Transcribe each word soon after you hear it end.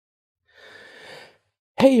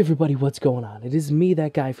Hey everybody, what's going on? It is me,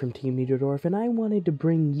 that guy from Team Niederdorf, and I wanted to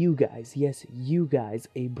bring you guys, yes, you guys,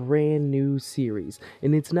 a brand new series.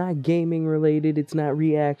 And it's not gaming related, it's not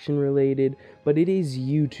reaction related, but it is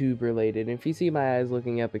YouTube related. And if you see my eyes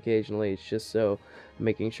looking up occasionally, it's just so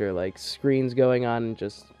making sure, like, screen's going on and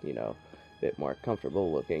just, a bit more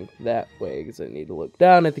comfortable looking that way, because I need to look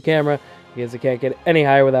down at the camera, because I can't get any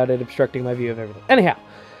higher without it obstructing my view of everything. Anyhow,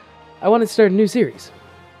 I wanted to start a new series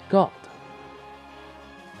called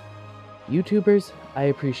YouTubers I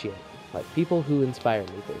appreciate, like people who inspire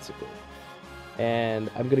me, basically. And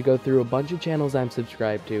I'm going to go through a bunch of channels I'm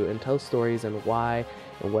subscribed to and tell stories and why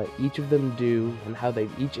and what each of them do and how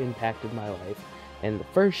they've each impacted my life. And the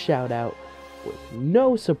first shout out, with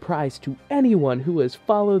no surprise to anyone who has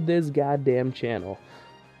followed this goddamn channel,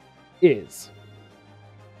 is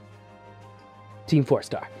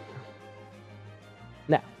Teamfourstar.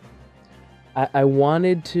 Now, I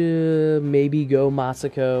wanted to maybe go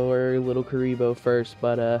Masako or Little Karibo first,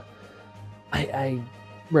 but I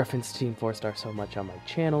reference Teamfourstar so much on my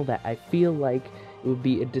channel that I feel like it would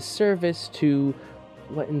be a disservice to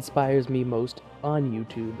what inspires me most on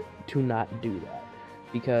YouTube to not do that.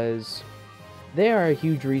 Because they are a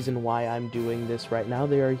huge reason why I'm doing this right now.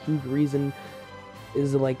 They are a huge reason,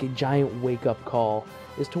 is like a giant wake-up call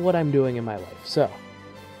as to what I'm doing in my life. So,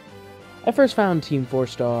 I first found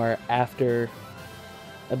Teamfourstar after,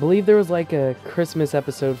 I believe there was like a Christmas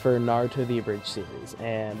episode for Naruto the Abridged series,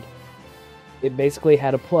 and it basically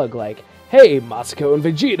had a plug like, hey, Masako and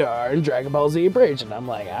Vegeta are in Dragon Ball Z Abridged, and I'm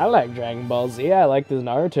like, I like Dragon Ball Z, I like this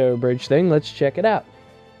Naruto Abridged thing, let's check it out.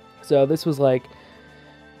 So this was like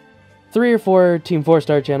 3 or 4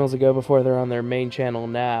 Teamfourstar channels ago before they're on their main channel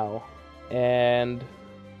now, and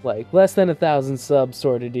like less than 1,000 subs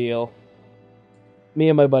sort of deal. Me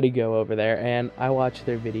and my buddy go over there, and I watch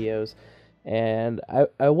their videos, and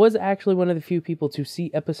I was actually one of the few people to see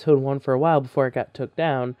episode 1 for a while before it got took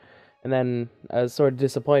down, and then I was sort of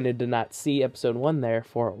disappointed to not see episode 1 there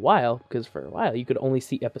for a while, because for a while you could only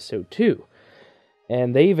see episode 2,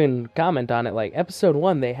 and they even comment on it, like, episode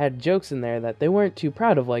 1, they had jokes in there that they weren't too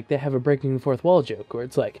proud of, like, they have a breaking the fourth wall joke, where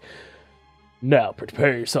it's like, now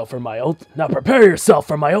prepare yourself for my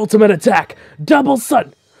ultimate attack, double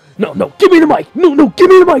sun! No, give me the mic! No, give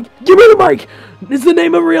me the mic! Give me the mic! Is the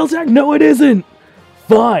name of a real attack? No, it isn't!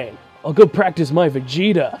 Fine, I'll go practice my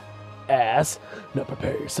Vegeta, ass. Now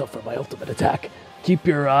prepare yourself for my ultimate attack. Keep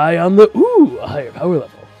your eye on the, a higher power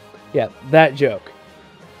level. Yeah, that joke.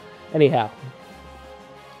 Anyhow,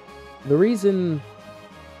 the reason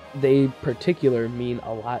they particular mean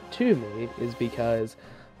a lot to me is because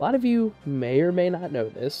a lot of you may or may not know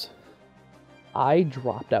this. I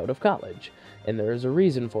dropped out of college. And there is a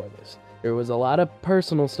reason for this. There was a lot of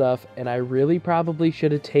personal stuff, and I really probably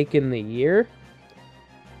should have taken the year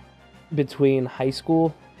between high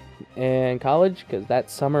school and college, because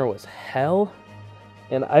that summer was hell.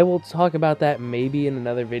 And I will talk about that maybe in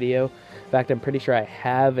another video. In fact, I'm pretty sure I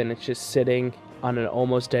have, and it's just sitting on an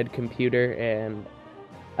almost dead computer, and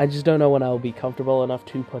I just don't know when I'll be comfortable enough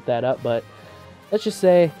to put that up, but let's just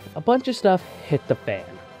say a bunch of stuff hit the fan.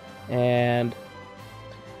 And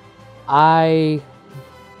I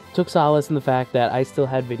took solace in the fact that I still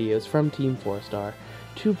had videos from Teamfourstar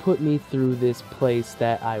to put me through this place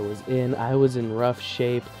that I was in. I was in rough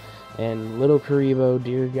shape, and Little Karibo,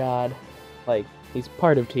 dear God, like, he's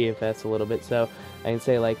part of TFS a little bit, so I can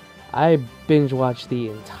say, like, I binge-watched the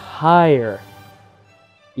entire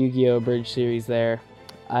Yu-Gi-Oh! Abridged series there.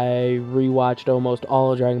 I rewatched almost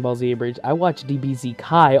all of Dragon Ball Z Abridged. I watched DBZ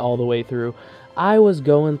Kai all the way through. I was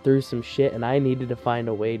going through some shit, and I needed to find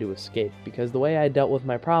a way to escape, because the way I dealt with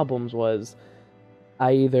my problems was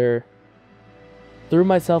I either threw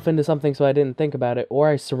myself into something so I didn't think about it, or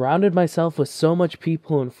I surrounded myself with so much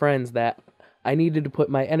people and friends that I needed to put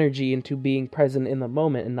my energy into being present in the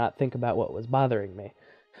moment and not think about what was bothering me.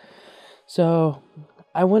 So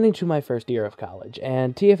I went into my first year of college,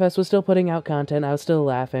 and TFS was still putting out content. I was still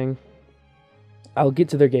laughing. I'll get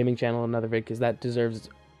to their gaming channel in another vid, because that deserves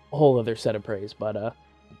whole other set of praise, but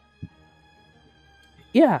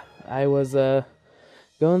yeah, I was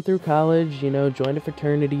going through college, joined a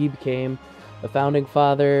fraternity, became a founding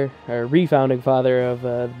father, or refounding father of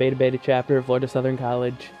the Beta chapter of Florida Southern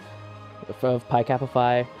College of Pi Kappa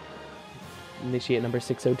Phi, initiate number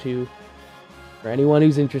 602, for anyone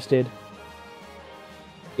who's interested.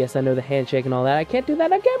 Yes, I know the handshake and all that, I can't do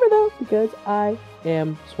that on camera though, because I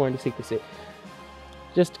am sworn to secrecy.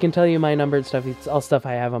 Just can tell you my number and stuff. It's all stuff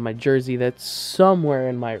I have on my jersey that's somewhere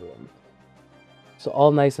in my room. So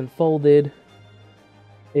all nice and folded.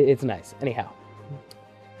 It's nice. Anyhow.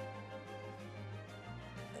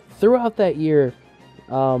 Throughout that year,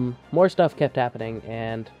 more stuff kept happening,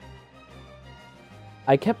 and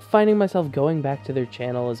I kept finding myself going back to their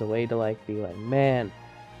channel as a way to, like, be like, man,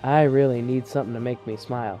 I really need something to make me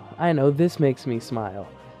smile. I know this makes me smile.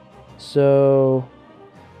 So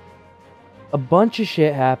a bunch of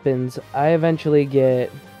shit happens. I eventually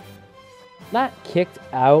get, not kicked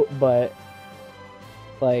out, but,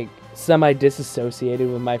 like,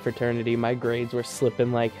 semi-disassociated with my fraternity. My grades were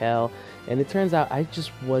slipping like hell, and it turns out I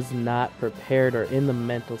just was not prepared or in the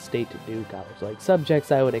mental state to do college. Like,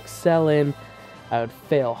 subjects I would excel in, I would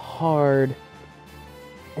fail hard.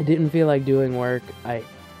 I didn't feel like doing work. I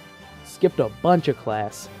skipped a bunch of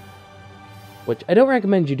class, which I don't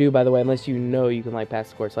recommend you do, by the way, unless you know you can, like, pass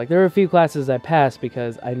the course. Like, there were a few classes I passed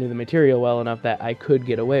because I knew the material well enough that I could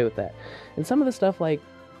get away with that. And some of the stuff, like,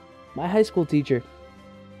 my high school teacher,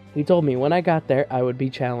 he told me when I got there, I would be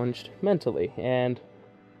challenged mentally. And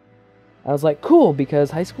I was like, cool,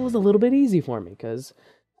 because high school is a little bit easy for me, because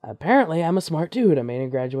apparently I'm a smart dude. I made a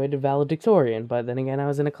graduated valedictorian, but then again, I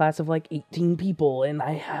was in a class of like 18 people, and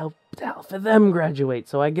I helped half of them graduate,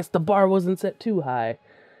 so I guess the bar wasn't set too high.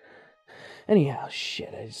 Anyhow,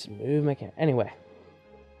 shit, I just moved my camera. Anyway,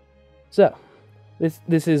 so,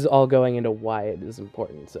 this is all going into why it is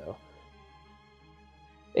important, so.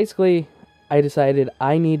 Basically, I decided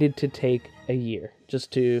I needed to take a year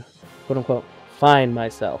just to, quote-unquote, find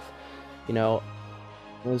myself. You know,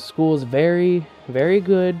 the school is very, very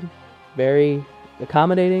good, very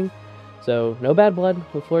accommodating, so no bad blood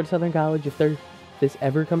with Florida Southern College if this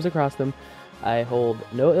ever comes across them. I hold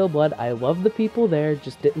no ill blood. I love the people there,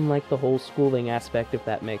 just didn't like the whole schooling aspect, if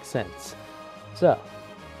that makes sense. So,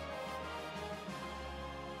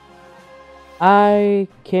 I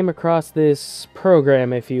came across this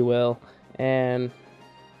program, if you will, and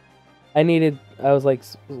I was like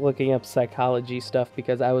looking up psychology stuff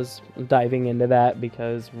because I was diving into that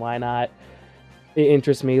because why not? It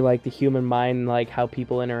interests me, like the human mind, like how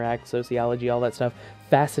people interact, sociology, all that stuff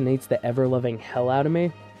fascinates the ever-loving hell out of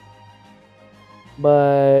me.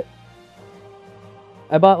 But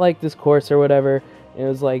I bought like this course or whatever, and it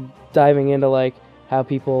was like diving into like how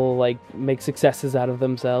people like make successes out of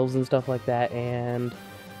themselves and stuff like that. And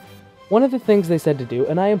one of the things they said to do,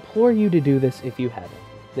 and I implore you to do this if you haven't,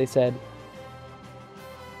 they said,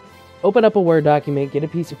 open up a Word document, get a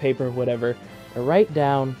piece of paper, whatever, and write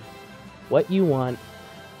down what you want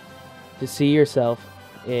to see yourself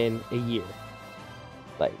in a year.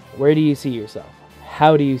 Like, where do you see yourself?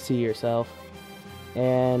 How do you see yourself?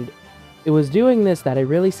 And it was doing this that I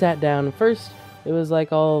really sat down. First, it was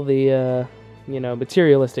like all the,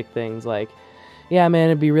 materialistic things. Like, yeah, man,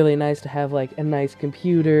 it'd be really nice to have like a nice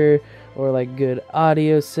computer or like good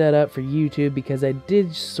audio setup for YouTube, because I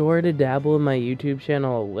did sort of dabble in my YouTube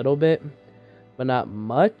channel a little bit, but not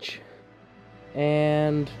much.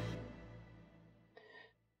 And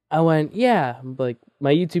I went, yeah, like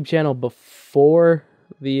my YouTube channel before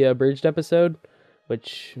the abridged episode,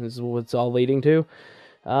 which is what's all leading to,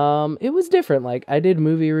 it was different. Like, I did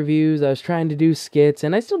movie reviews, I was trying to do skits,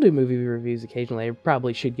 and I still do movie reviews occasionally. I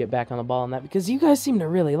probably should get back on the ball on that, because you guys seem to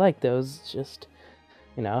really like those, just,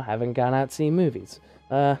 haven't gone out seeing movies.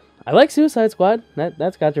 I like Suicide Squad,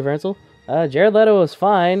 that's controversial. Jared Leto was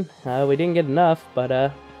fine, we didn't get enough, but,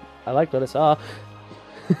 I liked what I saw.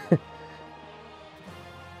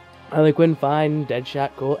 Harley Quinn, fine,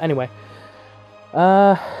 Deadshot, cool. Anyway,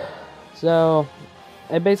 so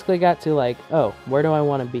I basically got to like, oh, where do I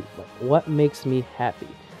want to be? Like, what makes me happy?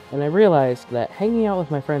 And I realized that hanging out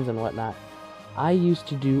with my friends and whatnot, I used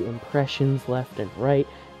to do impressions left and right,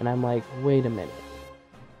 and I'm like, wait a minute.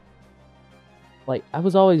 Like, I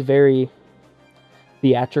was always very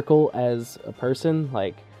theatrical as a person.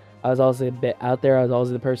 Like, I was always a bit out there. I was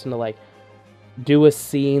always the person to like do a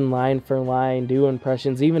scene line for line, do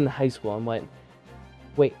impressions. Even in high school, I'm like,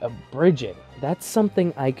 wait, abridging, that's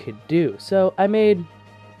something I could do. So I made,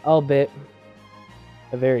 albeit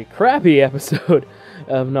a very crappy episode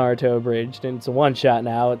of Naruto Abridged, and it's a one-shot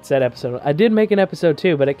now. It said episode, I did make an episode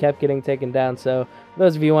 2, but it kept getting taken down, so for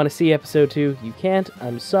those of you who want to see episode 2, you can't,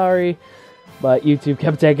 I'm sorry, but YouTube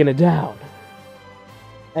kept taking it down.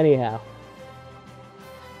 Anyhow,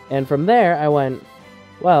 and from there I went,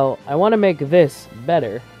 well, I want to make this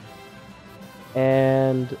better,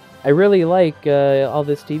 and I really like all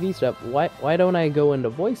this TV stuff. Why don't I go into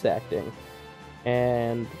voice acting?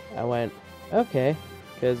 And I went, okay,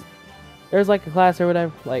 because there's like a class or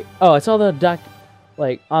whatever. Like, oh, I saw the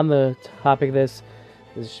like on the topic of this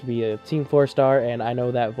should be a Teamfourstar, and I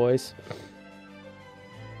Know That Voice.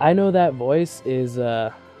 I Know That Voice is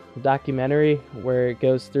a documentary where it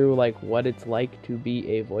goes through like what it's like to be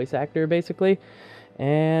a voice actor, basically.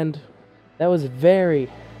 And that was very,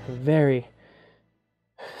 very,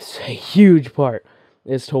 a huge part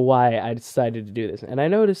as to why I decided to do this. And I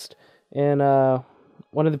noticed in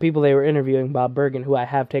one of the people they were interviewing, Bob Bergen, who I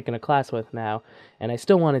have taken a class with now, and I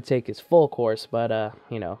still want to take his full course, but,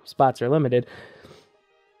 spots are limited.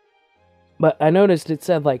 But I noticed it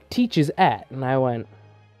said, like, teaches at, and I went,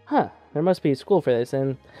 huh, there must be a school for this,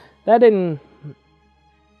 and that didn't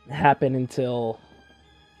happen until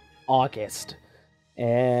August,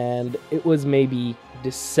 and it was maybe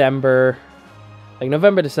December, like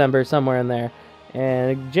November, December, somewhere in there,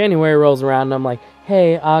 and January rolls around, and I'm like,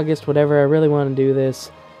 hey, August, whatever, I really want to do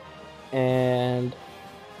this, and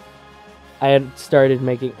I had started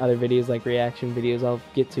making other videos, like reaction videos. I'll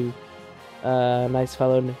get to nice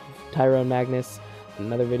fellow Tyrone Magnus in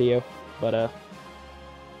another video, but I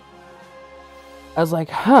was like,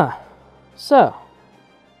 huh, so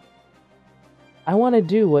I want to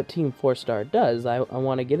do what Teamfourstar does. I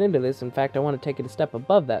want to get into this. In fact, I want to take it a step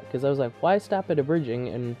above that, because I was like, why stop at a bridging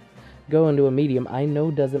and go into a medium I know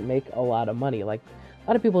doesn't make a lot of money? Like, a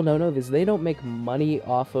lot of people don't know this. They don't make money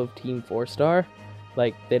off of Teamfourstar.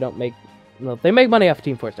 Like, they don't make, no, they make money off of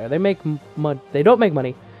Teamfourstar. They don't make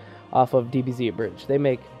money off of DBZ at Bridge. They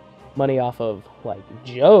make money off of, like,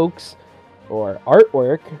 jokes or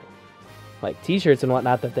artwork, like t-shirts and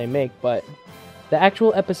whatnot that they make, but the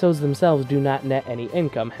actual episodes themselves do not net any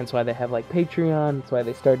income, hence why they have, like, Patreon. That's why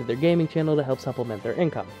they started their gaming channel, to help supplement their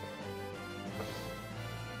income.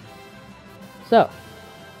 So,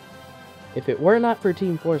 if it were not for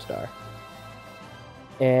Teamfourstar,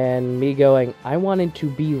 and me going, I wanted to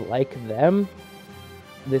be like them,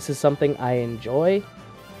 this is something I enjoy,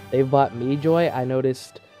 they've brought me joy, I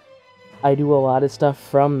noticed I do a lot of stuff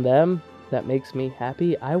from them that makes me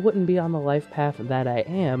happy, I wouldn't be on the life path that I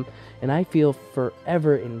am, and I feel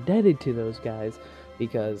forever indebted to those guys,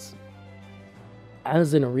 because I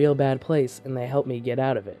was in a real bad place, and they helped me get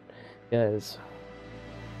out of it. Because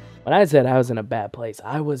when I said I was in a bad place,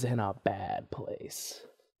 I was in a bad place.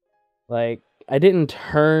 Like, I didn't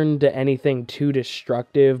turn to anything too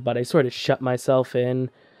destructive, but I sort of shut myself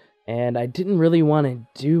in, and I didn't really want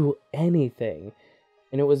to do anything.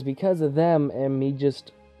 And it was because of them and me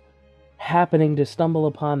just happening to stumble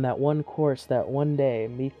upon that one course that one day,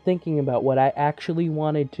 me thinking about what I actually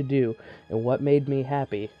wanted to do and what made me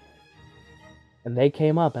happy. And they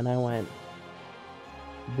came up and I went,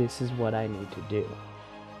 this is what I need to do.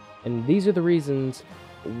 And these are the reasons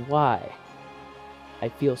why I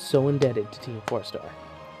feel so indebted to Teamfourstar.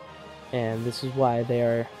 And this is why they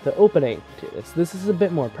are the opening to this. This is a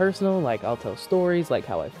bit more personal, like I'll tell stories, like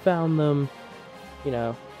how I found them. You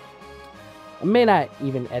know, I may not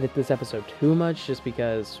even edit this episode too much, just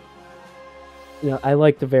because, you know, I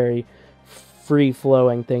like the very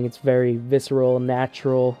free-flowing thing. It's very visceral,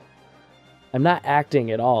 natural. I'm not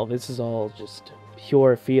acting at all. This is all just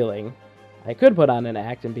pure feeling. I could put on an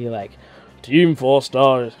act and be like,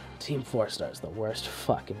 Teamfourstar is the worst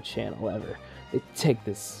fucking channel ever. They take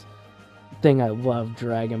this thing I love,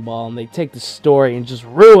 Dragon Ball, and they take the story and just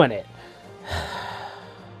ruin it.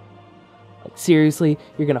 Like, seriously,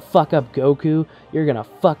 you're gonna fuck up Goku, you're gonna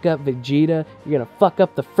fuck up Vegeta, you're gonna fuck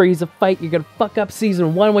up the Frieza fight, you're gonna fuck up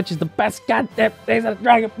Season 1, which is the best goddamn days of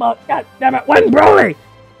Dragon Ball, goddammit, one Broly!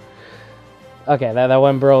 Okay, that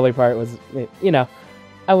one Broly part was, you know,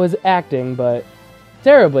 I was acting, but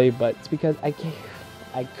terribly, but it's because I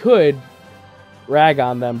could rag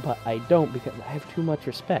on them, but I don't, because I have too much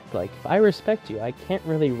respect. Like, if I respect you, I can't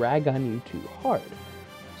really rag on you too hard.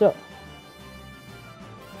 So,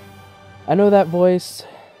 I know that voice.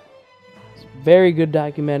 It's a very good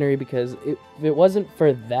documentary, because if it wasn't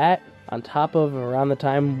for that, on top of around the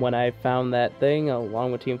time when I found that thing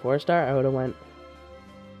along with Teamfourstar, I would have went,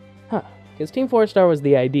 huh. Because Teamfourstar was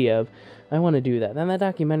the idea of, I want to do that. Then that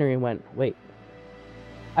documentary went, wait,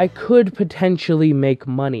 I could potentially make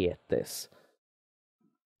money at this.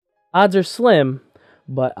 Odds are slim,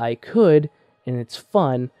 but I could, and it's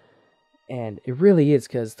fun. And it really is,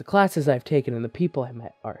 because the classes I've taken and the people I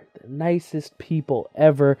met are the nicest people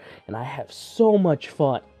ever, and I have so much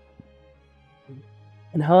fun.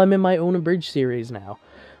 And how I'm in my own Abridged series now.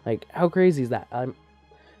 Like, how crazy is that? I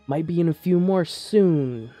might be in a few more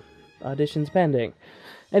soon. Auditions pending.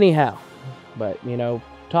 Anyhow, but, you know,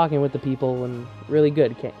 talking with the people and really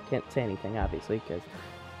good. Can't say anything, obviously, because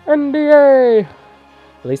NDA!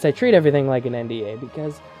 At least I treat everything like an NDA,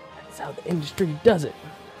 because that's how the industry does it.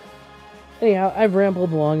 Anyhow, I've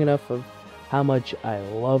rambled long enough of how much I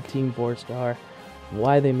love Teamfourstar,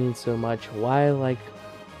 why they mean so much, why I like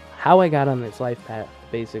how I got on this life path,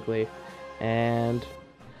 basically. And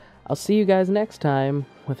I'll see you guys next time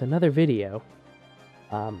with another video.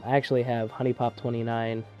 I actually have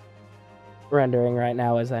HoneyPop29 rendering right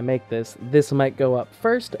now as I make this. This might go up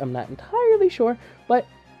first, I'm not entirely sure, but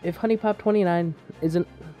if HoneyPop 29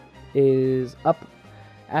 is up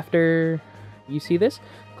after you see this,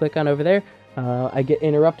 click on over there. I get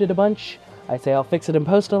interrupted a bunch. I say I'll fix it in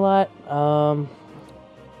post a lot.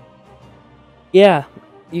 Yeah,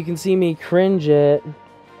 you can see me cringe at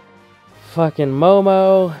fucking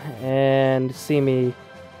Momo and see me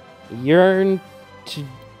yearn to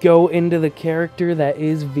go into the character that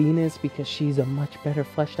is Venus because she's a much better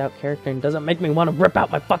fleshed out character and doesn't make me want to rip out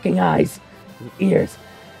my fucking eyes and ears.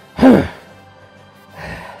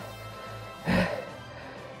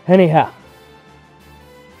 Anyhow,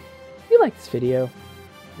 if you like this video,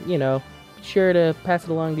 you know, be sure to pass it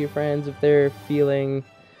along to your friends if they're feeling,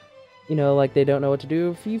 you know, like they don't know what to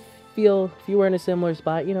do. If you were in a similar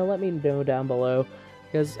spot, you know, let me know down below,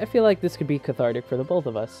 because I feel like this could be cathartic for the both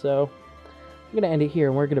of us. So I'm gonna end it here,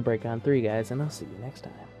 and we're gonna break on 3, guys, and I'll see you next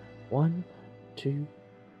time. 1, 2,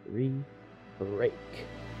 3, break.